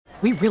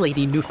We really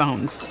need new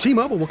phones.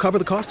 T-Mobile will cover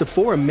the cost of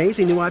 4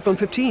 amazing new iPhone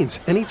 15s,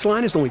 and each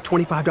line is only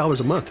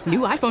 $25 a month. New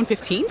iPhone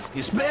 15s?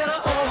 It's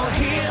better over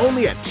here.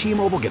 Only at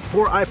T-Mobile, get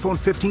 4 iPhone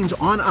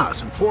 15s on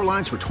us and 4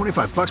 lines for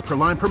 $25 per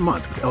line per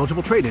month with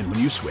eligible trade-in when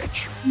you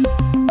switch.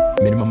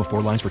 Minimum of 4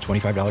 lines for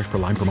 $25 per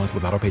line per month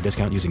with autopay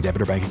discount using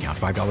debit or bank account.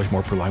 $5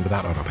 more per line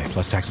without autopay,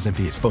 plus taxes and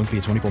fees. Phone fee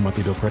at 24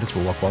 monthly bill credits for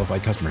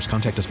well-qualified customers.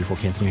 Contact us before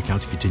canceling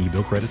account to continue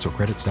bill credits or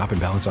credit stop and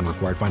balance on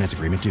required finance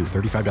agreement due.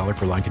 $35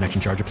 per line connection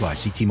charge applies.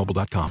 See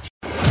T-Mobile.com.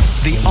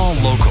 The All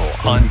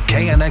Local on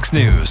KNX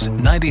News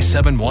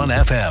 97.1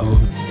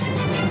 FM.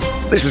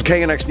 This is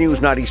KNX News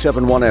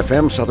 97.1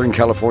 FM, Southern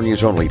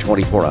California's only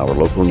 24-hour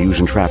local news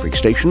and traffic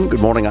station.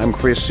 Good morning, I'm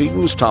Chris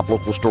Seatons. Top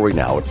local story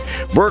now.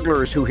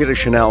 Burglars who hit a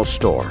Chanel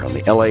store on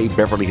the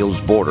L.A.-Beverly Hills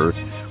border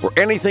were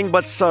anything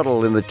but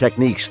subtle in the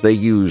techniques they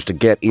used to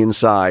get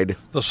inside.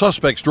 The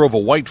suspects drove a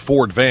white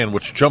Ford van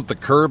which jumped the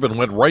curb and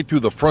went right through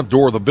the front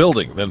door of the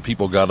building. Then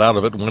people got out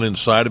of it, went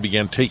inside, and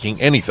began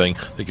taking anything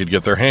they could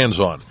get their hands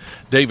on.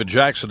 David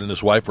Jackson and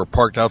his wife were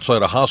parked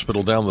outside a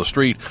hospital down the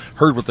street,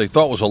 heard what they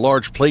thought was a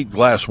large plate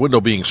glass window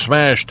being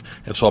smashed,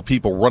 and saw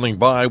people running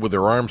by with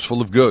their arms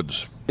full of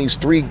goods. These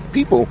 3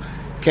 people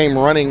came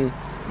running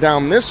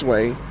down this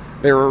way.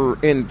 They were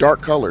in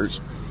dark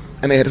colors,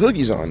 and they had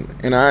hoodies on.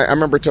 And I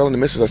remember telling the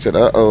missus, I said,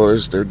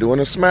 they're doing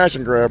a smash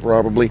and grab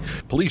probably.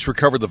 Police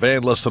recovered the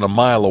van less than a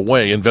mile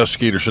away.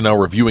 Investigators are now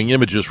reviewing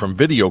images from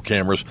video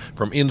cameras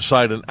from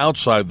inside and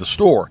outside the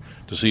store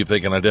to see if they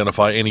can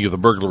identify any of the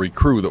burglary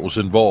crew that was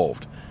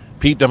involved.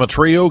 Pete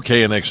Demetrio,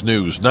 KNX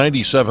News,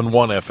 97.1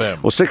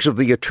 FM. Well, 6 of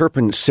the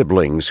Turpin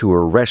siblings who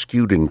were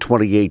rescued in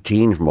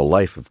 2018 from a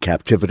life of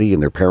captivity in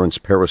their parents'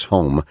 Paris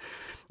home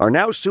are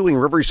now suing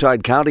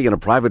Riverside County and a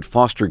private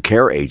foster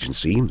care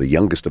agency. The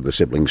youngest of the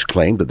siblings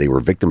claimed that they were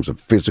victims of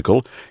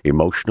physical,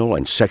 emotional,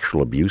 and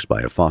sexual abuse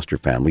by a foster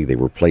family they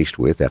were placed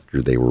with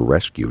after they were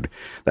rescued.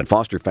 That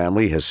foster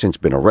family has since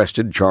been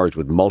arrested, charged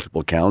with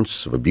multiple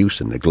counts of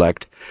abuse and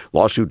neglect.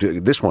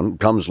 This one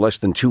comes less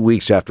than 2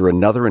 weeks after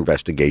another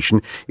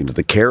investigation into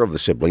the care of the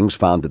siblings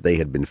found that they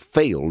had been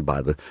failed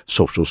by the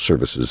social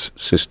services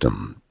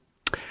system.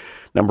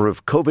 Number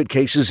of COVID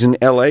cases in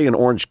L.A. and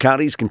Orange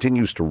counties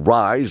continues to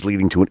rise,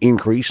 leading to an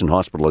increase in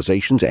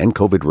hospitalizations and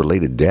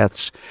COVID-related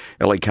deaths.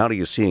 L.A. County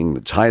is seeing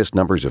its highest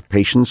numbers of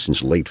patients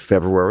since late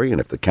February, and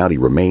if the county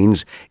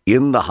remains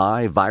in the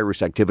high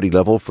virus activity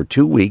level for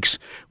 2 weeks,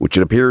 which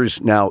it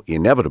appears now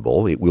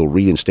inevitable, it will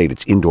reinstate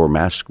its indoor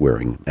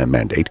mask-wearing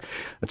mandate.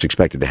 That's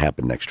expected to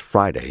happen next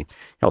Friday.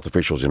 Health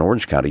officials in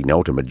Orange County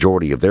note a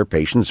majority of their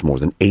patients, more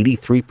than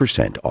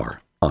 83%,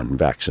 are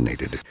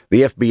unvaccinated.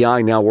 The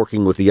FBI now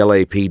working with the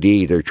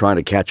LAPD. They're trying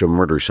to catch a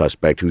murder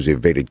suspect who's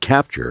evaded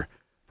capture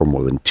for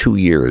more than 2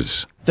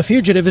 years. The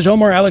fugitive is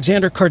Omar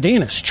Alexander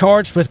Cardenas,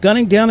 charged with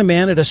gunning down a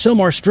man at a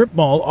Sylmar strip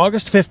mall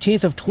August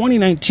 15th of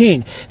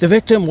 2019. The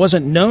victim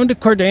wasn't known to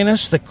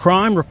Cardenas. The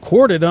crime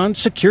recorded on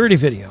security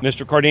video.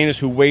 Mr. Cardenas,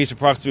 who weighs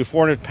approximately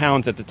 400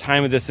 pounds at the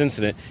time of this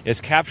incident,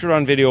 is captured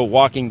on video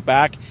walking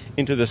back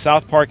into the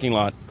south parking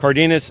lot.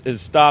 Cardenas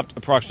is stopped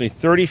approximately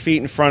 30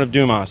 feet in front of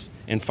Dumas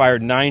and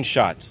fired 9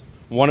 shots,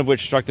 one of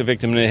which struck the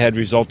victim in the head,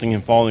 resulting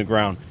in falling to the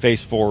ground,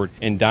 face forward,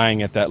 and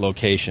dying at that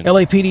location.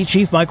 LAPD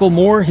Chief Michael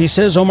Moore, he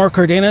says Omar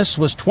Cardenas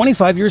was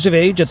 25 years of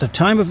age at the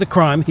time of the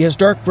crime. He has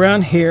dark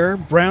brown hair,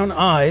 brown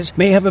eyes,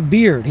 may have a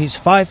beard. He's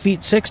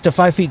 5'6" to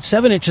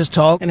 5'7"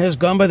 tall and has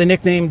gone by the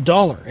nickname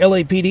Dollar.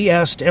 LAPD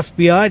asked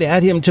FBI to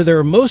add him to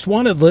their most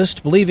wanted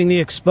list, believing the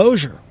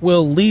exposure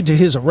will lead to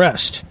his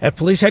arrest. At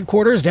police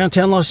headquarters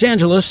downtown Los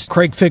Angeles,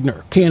 Craig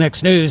Figner,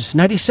 KNX News,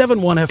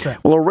 97.1 FM.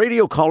 Well, a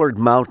radio-collared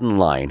mountain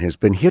lion has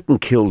been hit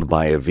and killed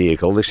by a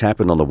vehicle. This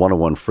happened on the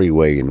 101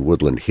 freeway in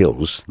Woodland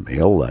Hills. The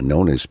male,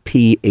 known as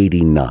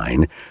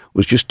P89,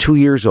 was just 2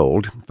 years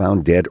old,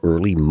 found dead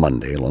early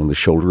Monday along the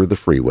shoulder of the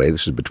freeway.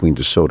 This is between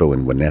DeSoto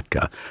and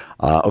Winnetka.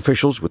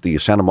 Officials with the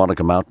Santa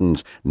Monica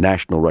Mountains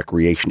National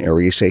Recreation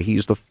Area say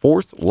he's the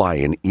 4th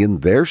lion in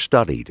their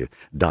study to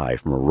die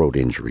from a road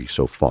injury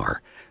so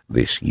far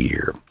this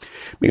year.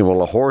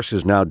 Meanwhile, a horse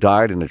has now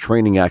died in a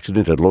training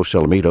accident at Los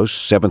Alamitos,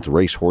 7th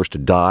racehorse to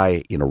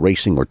die in a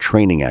racing or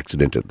training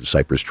accident at the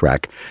Cypress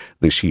track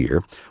this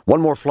year. One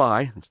More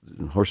Fly, that's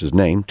the horse's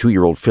name,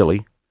 2-year-old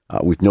filly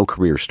with no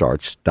career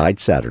starts, died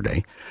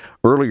Saturday.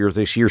 Earlier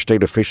this year,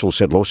 state officials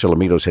said Los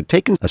Alamitos had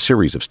taken a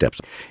series of steps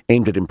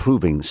aimed at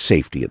improving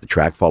safety at the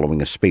track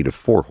following a spate of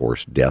 4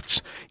 horse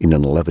deaths in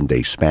an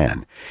 11-day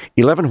span.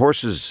 11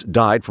 horses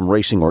died from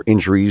racing or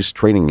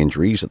training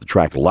injuries at the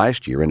track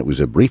last year, and it was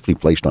briefly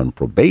placed on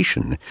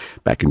probation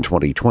back in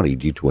 2020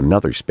 due to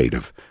another spate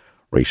of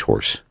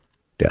racehorse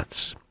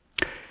deaths.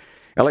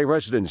 L.A.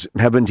 residents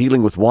have been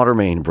dealing with water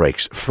main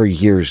breaks for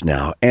years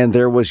now, and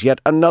there was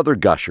yet another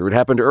gusher. It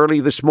happened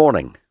early this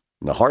morning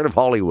in the heart of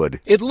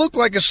Hollywood. It looked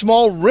like a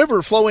small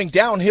river flowing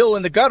downhill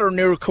in the gutter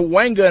near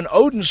Cahuenga and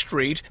Oden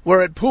Street,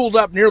 where it pooled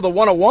up near the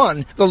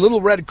 101. The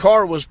little red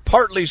car was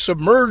partly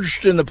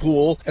submerged in the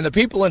pool, and the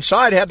people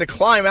inside had to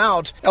climb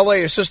out.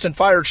 L.A. Assistant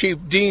Fire Chief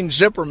Dean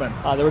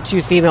Zipperman. There were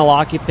 2 female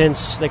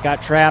occupants that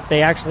got trapped.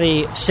 They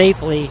actually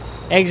safely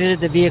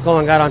exited the vehicle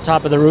and got on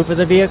top of the roof of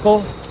the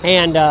vehicle,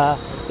 and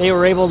they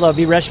were able to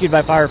be rescued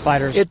by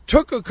firefighters. It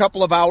took a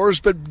couple of hours,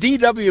 but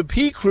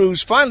DWP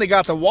crews finally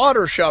got the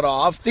water shut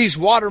off. These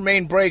water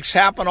main breaks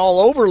happen all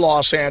over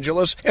Los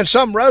Angeles, and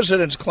some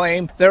residents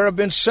claim there have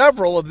been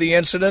several of the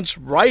incidents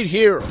right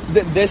here.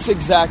 This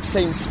exact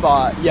same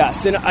spot,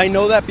 yes. And I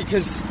know that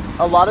because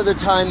a lot of the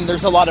time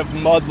there's a lot of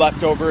mud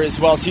left over as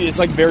well, so it's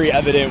like very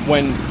evident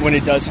when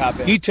it does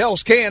happen. He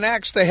tells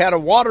KNX they had a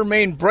water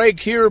main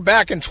break here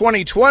back in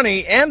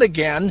 2020 and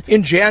again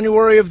in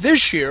January of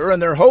this year,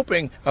 and they're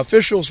hoping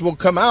officials will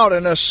come out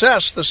and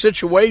assess the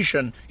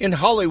situation. In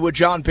Hollywood,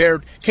 John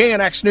Baird,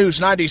 KNX News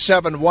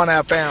 97.1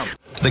 FM.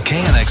 The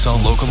KNX All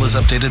Local is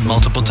updated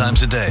multiple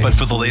times a day. But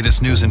for the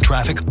latest news and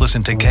traffic,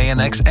 listen to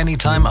KNX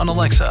anytime on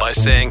Alexa by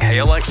saying, "Hey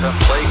Alexa,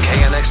 play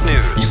KNX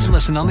News." You can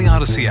listen on the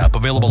Odyssey app,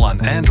 available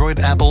on Android,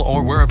 Apple,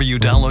 or wherever you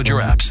download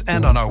your apps,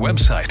 and on our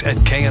website at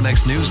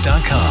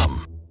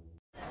knxnews.com.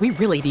 We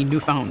really need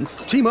new phones.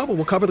 T-Mobile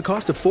will cover the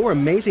cost of 4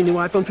 amazing new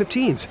iPhone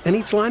 15s, and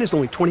each line is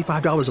only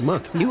 $25 a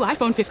month. New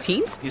iPhone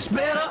 15s? It's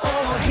better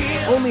over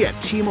here. Only at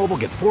T-Mobile,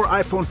 get 4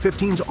 iPhone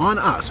 15s on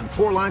us and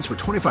 4 lines for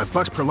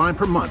 $25 per line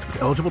per month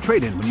with eligible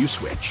trade-in when you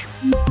switch.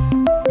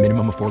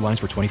 Minimum of 4 lines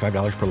for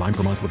 $25 per line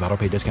per month with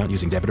autopay discount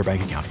using debit or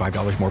bank account.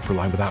 $5 more per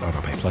line without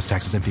autopay, plus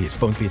taxes and fees.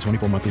 Phone fee at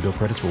 24 monthly bill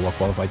credits for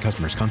well-qualified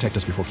customers. Contact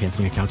us before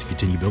canceling account to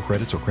continue bill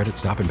credits or credit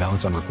stop and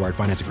balance on required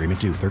finance agreement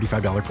due.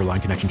 $35 per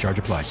line connection charge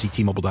applies. See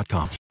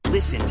T-Mobile.com.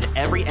 Listen to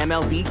every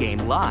MLB game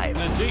live.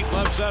 In the deep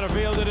left center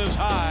field, it is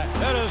high,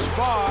 it is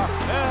far,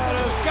 it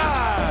is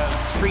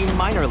gone. Stream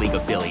minor league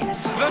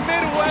affiliates. The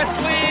Midwest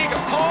League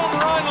home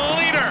run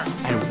leader.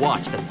 And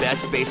watch the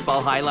best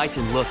baseball highlights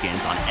and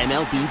look-ins on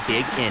MLB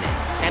Big Inning.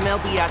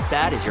 MLB At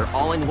Bat is your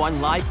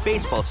all-in-one live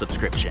baseball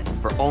subscription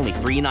for only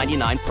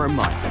 $3.99 per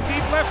month.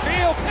 Deep left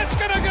field, it's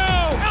gonna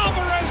go.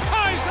 Alvarez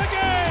ties the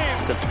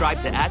game. Subscribe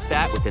to At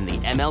Bat within the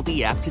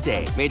MLB app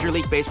today. Major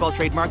League Baseball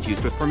trademarks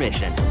used with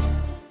permission.